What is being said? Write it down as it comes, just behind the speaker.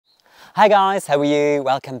Hi guys, how are you?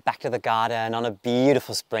 Welcome back to the garden on a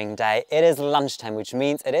beautiful spring day. It is lunchtime, which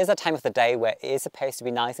means it is a time of the day where it is supposed to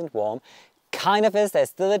be nice and warm. Kind of is, there's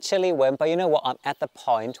still a chilly wind, but you know what? I'm at the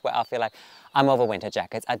point where I feel like I'm over winter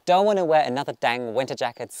jackets. I don't want to wear another dang winter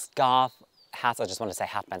jacket, scarf, hats. I just want to say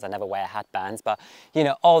hatbands. I never wear hatbands, but you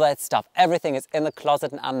know, all that stuff. Everything is in the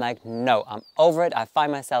closet and I'm like, no, I'm over it. I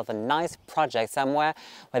find myself a nice project somewhere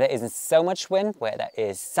where there isn't so much wind, where there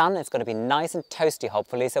is sun. It's going to be nice and toasty,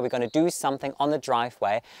 hopefully. So we're going to do something on the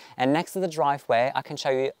driveway. And next to the driveway, I can show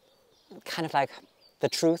you kind of like the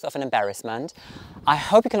truth of an embarrassment. I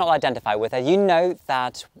hope you can all identify with it. You know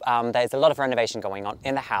that there's a lot of renovation going on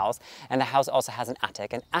in the house, and the house also has an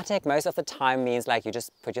attic. An attic most of the time means like you just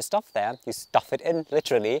put your stuff there, you stuff it in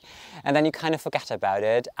literally, and then you kind of forget about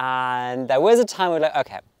it. And there was a time where we're like,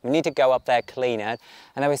 okay, we need to go up there, clean it.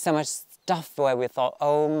 And there was so much stuff where we thought,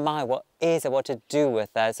 oh my, what is it, what to do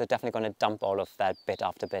with that? So definitely going to dump all of that bit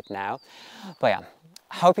after bit now. But yeah,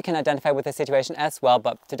 I hope you can identify with the situation as well,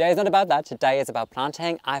 but today is not about that. Today is about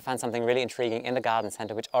planting. I found something really intriguing in the garden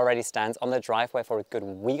center, which already stands on the driveway for a good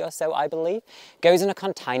week or so, I believe. Goes in a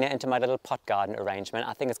container into my little pot garden arrangement.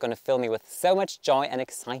 I think it's going to fill me with so much joy and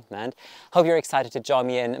excitement. Hope you're excited to join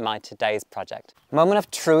me in my today's project. Moment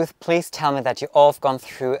of truth, please tell me that you all have gone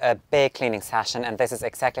through a big cleaning session, and this is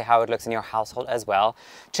exactly how it looks in your household as well.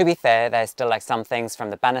 To be fair, there's still like some things from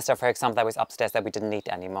the banister, for example, that was upstairs that we didn't need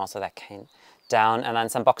anymore, so that came down, and then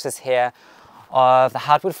some boxes here of the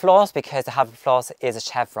hardwood floors, because the hardwood floors is a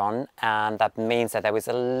chevron, and that means that there was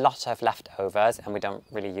a lot of leftovers and we don't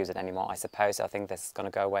really use it anymore, I suppose. So I think this is going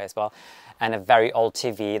to go away as well. And a very old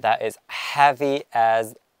TV that is heavy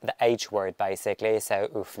as the H word basically, so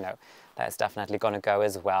oof, no, that's definitely going to go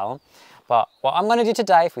as well. But what I'm going to do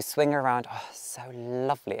today, if we swing around, oh, so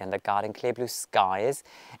lovely in the garden, clear blue skies,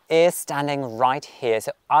 is standing right here.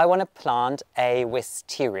 So I want to plant a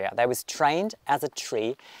wisteria that was trained as a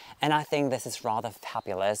tree, and I think this is rather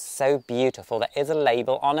fabulous, so beautiful. There is a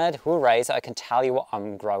label on it, hooray, so I can tell you what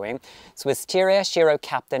I'm growing. It's wisteria, shiro,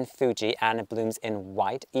 captain, fuji, and it blooms in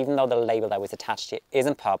white, even though the label that was attached here is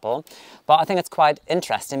in purple. But I think it's quite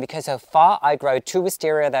interesting because so far I grow two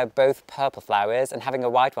wisteria, they're both purple flowers, and having a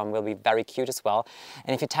white one will be very cute as well.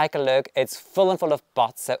 And if you take a look, it's full and full of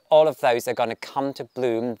buds, so all of those are going to come to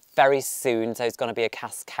bloom very soon. So it's going to be a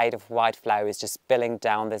cascade of white flowers just spilling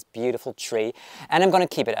down this beautiful tree, and I'm going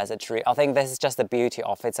to keep it as a tree. I think this is just the beauty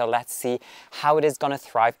of it. So let's see how it is going to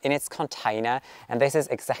thrive in its container, and this is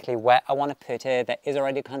exactly where I want to put it. There is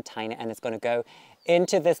already a container, and it's going to go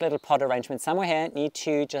into this little pot arrangement somewhere here. Need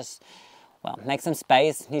to just, well, make some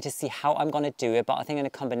space, need to see how I'm going to do it, but I think in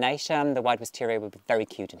a combination the white wisteria will be very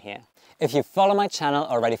cute in here. If you follow my channel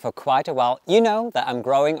already for quite a while, you know that I'm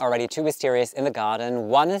growing already two wisterias in the garden.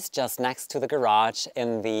 One is just next to the garage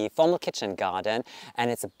in the formal kitchen garden,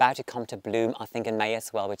 and it's about to come to bloom, I think in May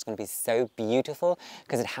as well, which is going to be so beautiful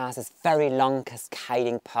because it has this very long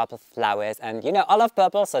cascading purple flowers, and you know I love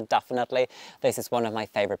purple, so definitely this is one of my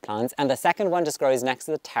favorite plants. And the second one just grows next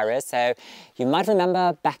to the terrace. So you might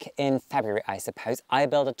remember back in February, I suppose, I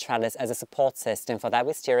built a trellis as a support system for that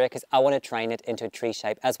wisteria because I want to train it into a tree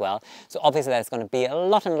shape as well. So obviously there's going to be a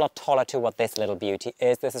lot taller to what this little beauty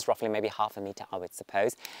is. This is roughly maybe half a meter, I would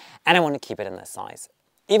suppose. And I want to keep it in this size.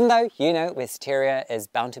 Even though, you know, wisteria is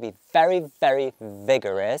bound to be very, very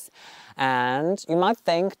vigorous. And you might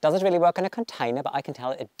think, does it really work in a container? But I can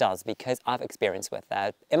tell it does because I've experience with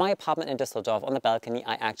that. In my apartment in Düsseldorf on the balcony,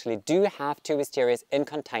 I actually do have two wisterias in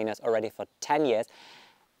containers already for 10 years.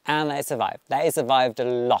 And they survived. They survived a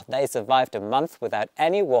lot. They survived a month without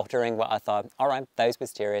any watering, where I thought, all right, those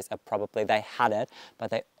wisterias are probably, they had it, but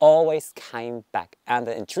they always came back. And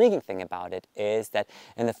the intriguing thing about it is that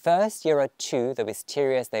in the first year or two, the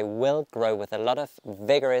wisterias, they will grow with a lot of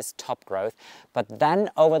vigorous top growth, but then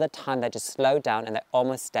over the time, they just slow down and they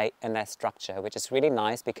almost stay in their structure, which is really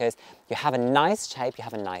nice because you have a nice shape, you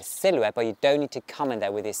have a nice silhouette, but you don't need to come in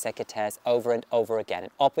there with your secateurs over and over again.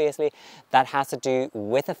 And obviously, that has to do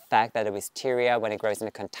with the fact that a wisteria, when it grows in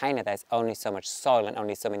a container, there's only so much soil and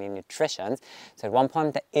only so many nutrients. So at one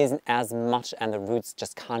point there isn't as much, and the roots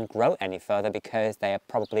just can't grow any further because they are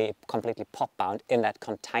probably completely pot bound in that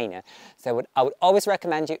container. So what I would always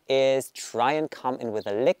recommend you is try and come in with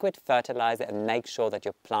a liquid fertilizer and make sure that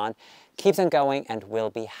your plant keeps on going and will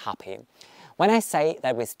be happy. When I say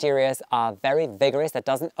that wisterias are very vigorous, that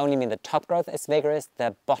doesn't only mean the top growth is vigorous,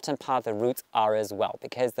 the bottom part, the roots are as well.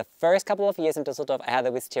 Because the first couple of years in Düsseldorf, I had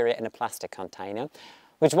the wisteria in a plastic container.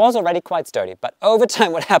 which was already quite sturdy. But over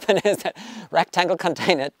time, what happened is that rectangle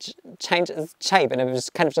container changed its shape, and it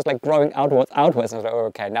was kind of just like growing outwards. And I was like, oh,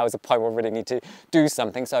 okay, now is the point where we really need to do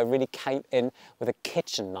something. So I really came in with a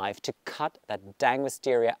kitchen knife to cut that dang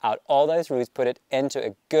wisteria out, all those roots, put it into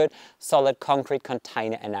a good solid concrete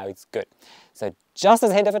container, and now it's good. So just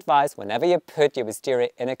as a hint of advice, whenever you put your wisteria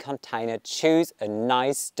in a container, choose a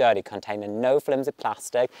nice sturdy container, no flimsy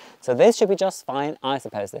plastic. So this should be just fine. I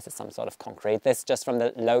suppose this is some sort of concrete. This is just from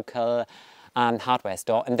the local hardware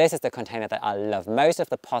store, and this is the container that I love. Most of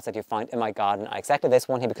the pots that you find in my garden are exactly this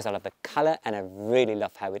one here because I love the color and I really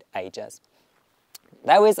love how it ages.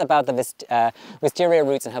 That was about the wisteria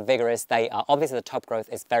roots and how vigorous they are. Obviously the top growth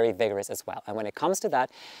is very vigorous as well, and when it comes to that,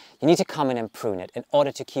 you need to come in and prune it in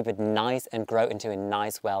order to keep it nice and grow into a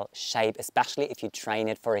nice well shape, especially if you train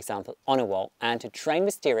it, for example, on a wall. And to train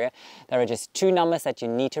wisteria, there are just two numbers that you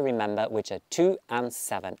need to remember, which are 2 and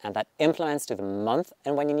 7, and that implements to the month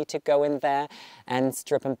and when you need to go in there and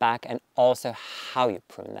strip them back, and also how you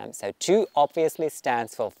prune them. So 2 obviously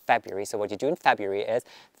stands for February. So what you do in February is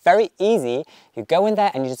very easy. You go in there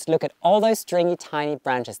and you just look at all those stringy tiny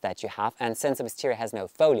branches that you have, and since the wisteria has no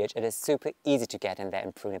foliage, it is super easy to get in there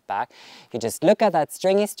and prune it back. You just look at that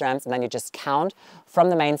stringy stems and then you just count from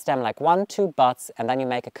the main stem like 1, 2 buds, and then you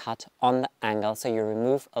make a cut on the angle, so you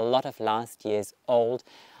remove a lot of last year's old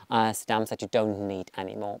stems that you don't need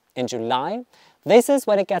anymore. In July, this is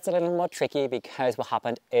when it gets a little more tricky, because what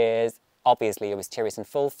happened is obviously your wisteria is in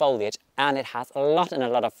full foliage and it has a lot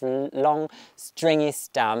of long stringy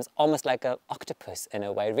stems, almost like an octopus in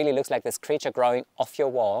a way. It really looks like this creature growing off your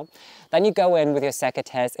wall. Then you go in with your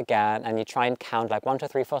secateurs again and you try and count like 1, 2,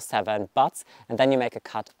 3, 4, 7 buds, and then you make a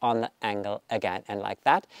cut on the angle again, and like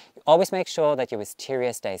that. You always make sure that your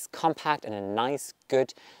wisteria stays compact and a nice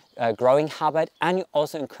good growing habit, and you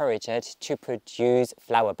also encourage it to produce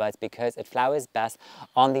flower buds because it flowers best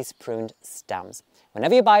on these pruned stems.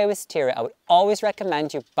 Whenever you buy a wisteria, I would always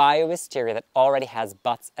recommend you buy a wisteria that already has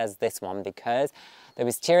buds as this one, because the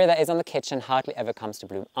wisteria that is on the kitchen hardly ever comes to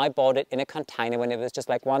bloom. I bought it in a container when it was just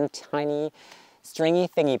like one tiny stringy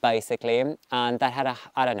thingy basically, and that had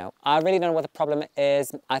I don't know, I really don't know what the problem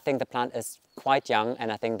is. I think the plant is quite young,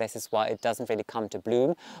 and I think this is why it doesn't really come to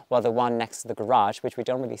bloom, while the one next to the garage, which we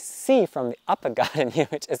don't really see from the upper garden here,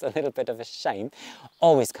 which is a little bit of a shame,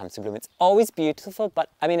 always comes to bloom. It's always beautiful, but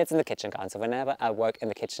I mean, it's in the kitchen garden, so whenever I work in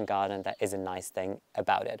the kitchen garden, that is a nice thing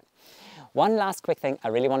about it. One last quick thing I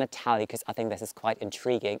really want to tell you, because I think this is quite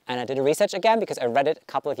intriguing, and I did a research again because I read it a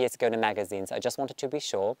couple of years ago in a magazine, so I just wanted to be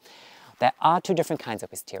sure. There are 2 different kinds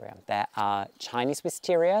of wisteria. There are Chinese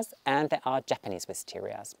wisterias and there are Japanese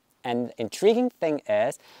wisterias. And the intriguing thing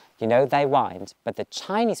is, you know, they wind, but the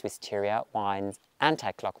Chinese wisteria winds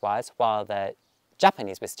anti-clockwise, while the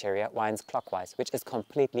Japanese wisteria winds clockwise, which is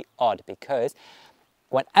completely odd, because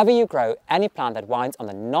whenever you grow any plant that winds on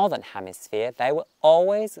the northern hemisphere, they will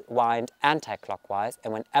always wind anti-clockwise,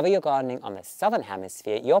 and whenever you're gardening on the southern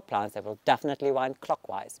hemisphere, your plants, they will definitely wind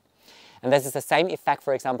clockwise. And this is the same effect,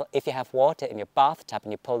 for example, if you have water in your bathtub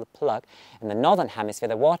and you pull the plug, in the northern hemisphere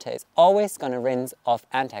the water is always going to rinse off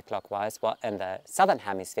anti-clockwise, while in the southern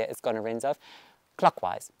hemisphere it's going to rinse off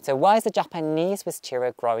clockwise. So why is the Japanese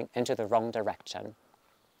wisteria growing into the wrong direction?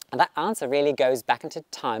 And that answer really goes back into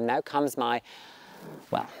time. Now comes my,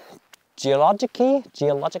 well, geological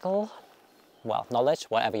knowledge,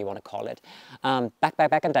 whatever you want to call it.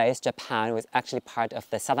 Back in days, Japan was actually part of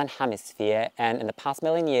the southern hemisphere, and in the past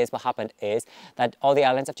million years what happened is that all the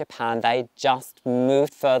islands of Japan, they just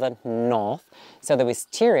moved further north. So the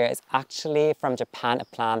wisteria is actually from Japan, a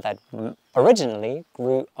plant that originally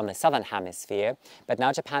grew on the southern hemisphere, but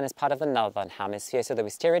now Japan is part of the northern hemisphere, so the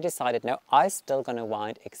wisteria decided, no, I'm still going to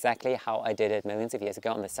wind exactly how I did it millions of years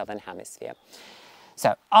ago on the southern hemisphere.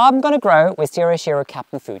 So I'm going to grow wisteria shiro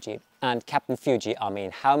Captain Fuji. And Captain Fuji, I mean,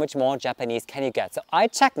 how much more Japanese can you get? So I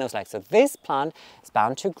checked and I was like, so this plant is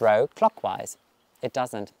bound to grow clockwise. It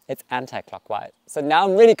doesn't. It's anti-clockwise. So now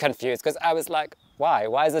I'm really confused, because I was like, why?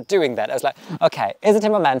 Why is it doing that? I was like, okay, is it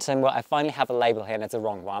in momentum? Well, I finally have a label here and it's a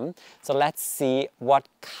wrong one. So let's see what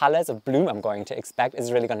colors of bloom I'm going to expect. Is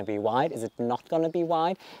it really going to be white? Is it not going to be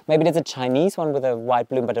white? Maybe it's a Chinese one with a white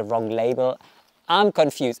bloom but a wrong label. I'm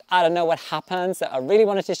confused. I don't know what happened, so I really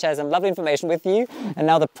wanted to share some lovely information with you. And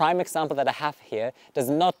now the prime example that I have here does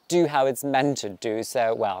not do how it's meant to do.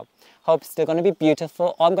 So, well, hope it's still going to be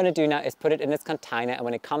beautiful. All I'm going to do now is put it in its container, and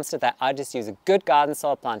when it comes to that, I just use a good garden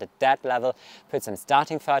soil, plant at that level, put some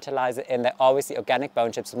starting fertilizer in there, always the organic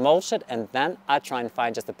bone chips, mulch it, and then I try and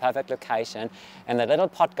find just the perfect location. And the little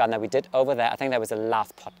pot garden that we did over there, I think that was the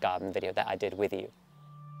last pot garden video that I did with you.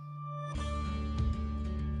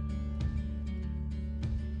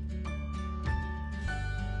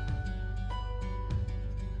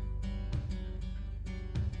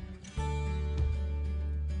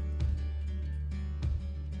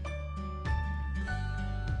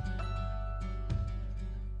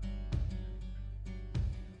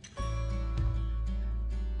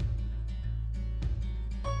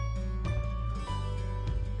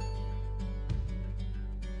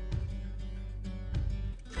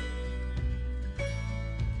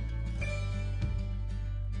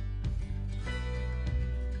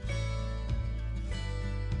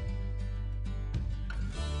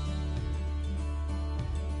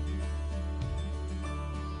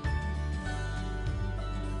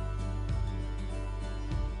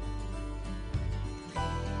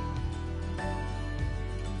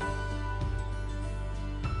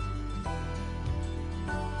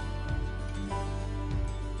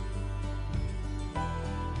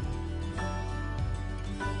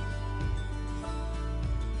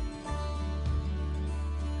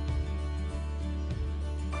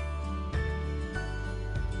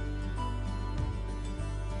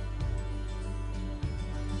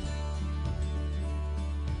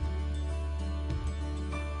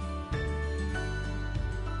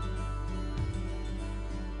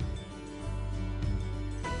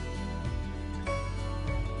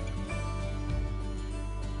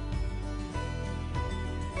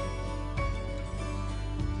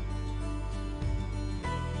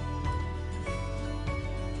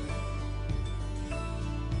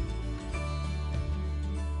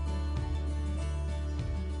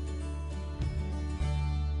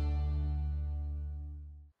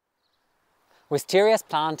 Wisteria's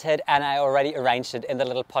planted and I already arranged it in the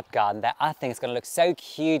little pot garden there. I think it's going to look so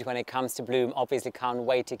cute when it comes to bloom. Obviously can't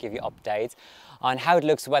wait to give you updates on how it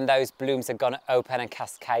looks when those blooms are going to open and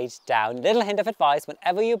cascade down. Little hint of advice,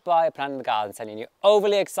 whenever you buy a plant in the garden center and you're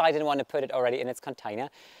overly excited and want to put it already in its container,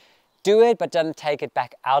 do it, but don't take it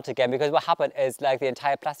back out again, because what happened is like the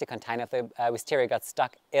entire plastic container of the wisteria got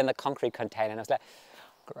stuck in the concrete container, and I was like,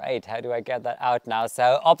 great, how do I get that out now?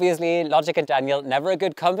 So obviously, Logic and Daniel, never a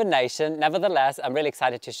good combination. Nevertheless, I'm really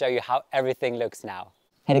excited to show you how everything looks now.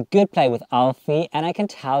 Had a good play with Alfie, and I can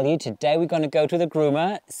tell you today we're going to go to the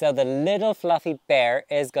groomer. So the little fluffy bear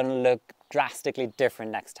is going to look drastically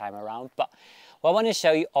different next time around. But what I want to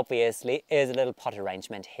show you obviously is a little pot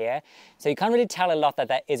arrangement here. So you can't really tell a lot that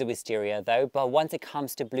there is a wisteria though, but once it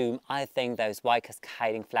comes to bloom, I think those white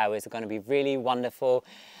cascading flowers are going to be really wonderful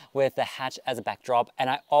with the hedge as a backdrop. And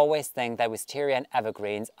I always think that wisteria and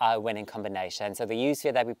evergreens are a winning combination. So the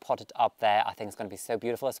eusphere that we potted up there, I think is going to be so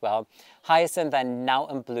beautiful as well. Hyacinth, they're now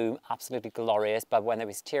in bloom, absolutely glorious. But when the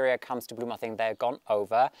wisteria comes to bloom, I think they're gone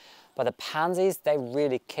over. But the pansies, they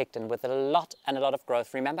really kicked in with a lot of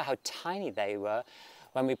growth. Remember how tiny they were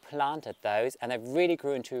when we planted those, and they've really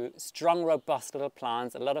grew into strong, robust little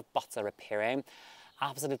plants. A lot of buds are appearing.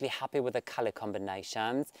 Absolutely happy with the color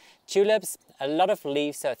combinations. Tulips, a lot of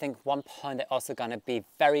leaves, so I think one point they're also going to be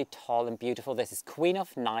very tall and beautiful. This is Queen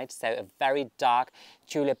of Night, so a very dark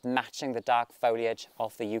tulip matching the dark foliage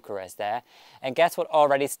of the Eucharist there. And guess what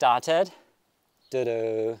already started?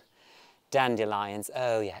 Ta-da! Dandelions.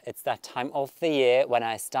 Oh yeah, it's that time of the year when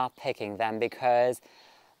I start picking them, because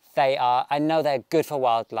they are, I know they're good for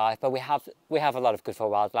wildlife, but we have a lot of good for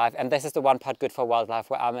wildlife, and this is the one part good for wildlife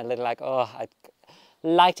where I'm a little like, oh, I'd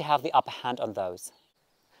like to have the upper hand on those.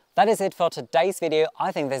 That is it for today's video.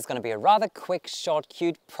 I think this is going to be a rather quick, short,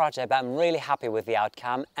 cute project, but I'm really happy with the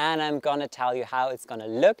outcome, and I'm going to tell you how it's going to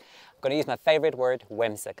look. I'm going to use my favorite word,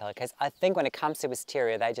 whimsical, because I think when it comes to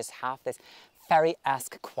wisteria, they just have this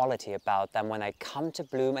fairy-esque quality about them when they come to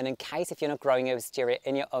bloom. And in case if you're not growing a wisteria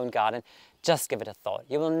in your own garden, just give it a thought.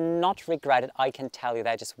 You will not regret it, I can tell you.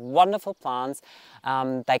 They're just wonderful plants.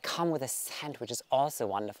 They come with a scent which is also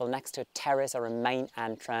wonderful, next to a terrace or a main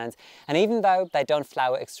entrance. And even though they don't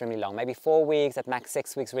flower extremely long, maybe 4 weeks, at max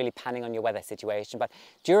 6 weeks, really depending on your weather situation, but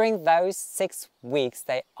during those 6 weeks,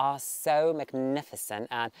 they are so magnificent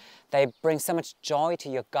and they bring so much joy to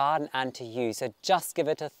your garden and to you. So just give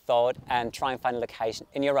it a thought and try and find a location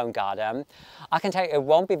in your own garden. I can tell you it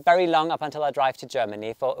won't be very long up until I drive to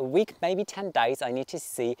Germany. For a week, maybe 10 days, I need to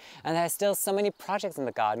see. And there's still so many projects in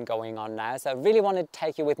the garden going on now. So I really want to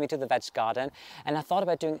take you with me to the veg garden. And I thought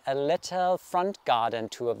about doing a little front garden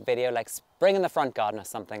tour video, like spring in the front garden or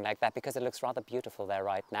something like that, because it looks rather beautiful there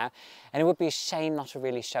right now. And it would be a shame not to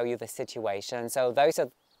really show you the situation. So those are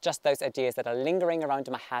just those ideas that are lingering around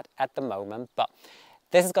in my head at the moment. But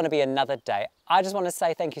this is going to be another day. I just want to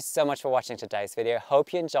say thank you so much for watching today's video.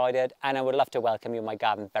 Hope you enjoyed it, and I would love to welcome you in my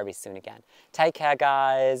garden very soon again. Take care,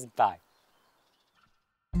 guys. Bye.